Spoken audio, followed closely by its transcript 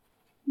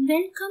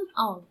Welcome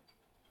all.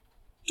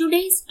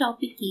 Today's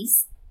topic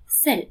is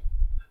cell.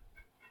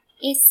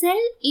 A cell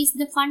is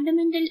the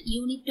fundamental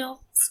unit of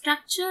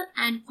structure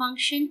and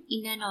function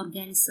in an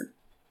organism.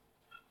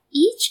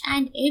 Each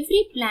and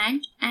every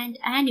plant and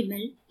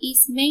animal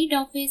is made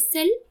of a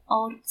cell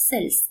or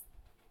cells.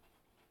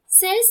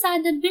 Cells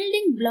are the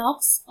building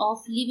blocks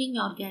of living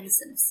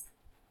organisms.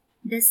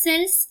 The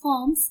cells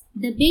forms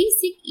the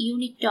basic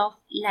unit of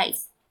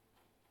life.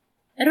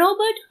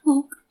 Robert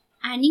Hooke,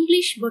 an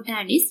English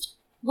botanist,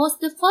 was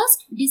the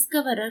first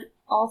discoverer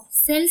of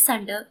cells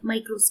under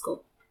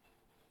microscope.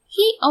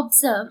 He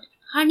observed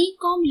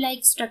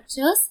honeycomb-like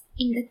structures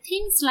in the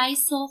thin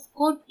slice of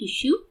cord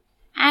tissue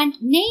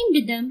and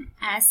named them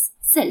as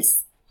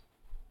cells.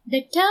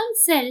 The term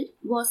cell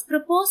was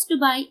proposed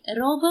by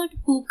Robert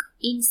Hooke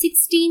in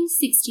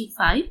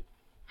 1665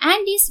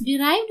 and is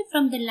derived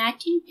from the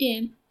Latin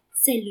term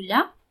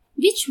cellula,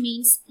 which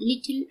means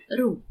little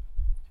room.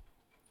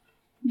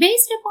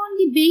 Based upon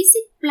the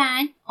basic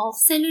plan of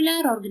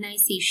cellular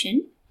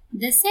organization,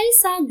 the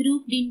cells are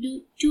grouped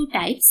into two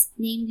types,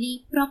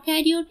 namely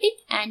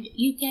prokaryotic and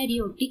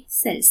eukaryotic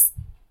cells.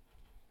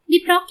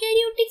 The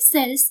prokaryotic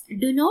cells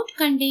do not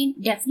contain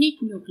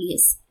definite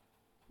nucleus.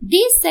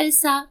 These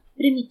cells are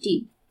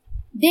primitive.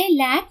 They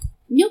lack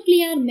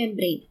nuclear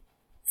membrane.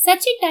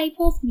 Such a type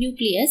of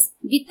nucleus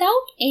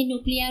without a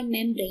nuclear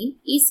membrane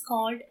is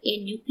called a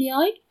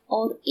nucleoid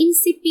or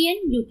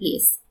incipient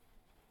nucleus.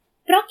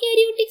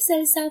 Prokaryotic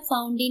cells are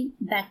found in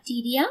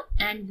bacteria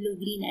and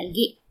blue-green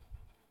algae.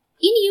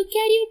 In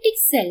eukaryotic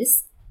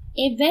cells,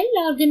 a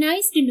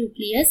well-organized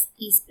nucleus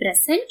is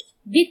present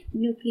with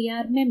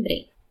nuclear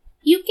membrane.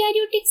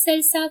 Eukaryotic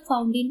cells are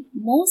found in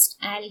most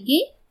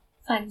algae,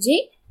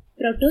 fungi,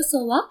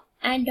 protozoa,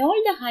 and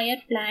all the higher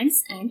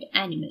plants and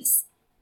animals.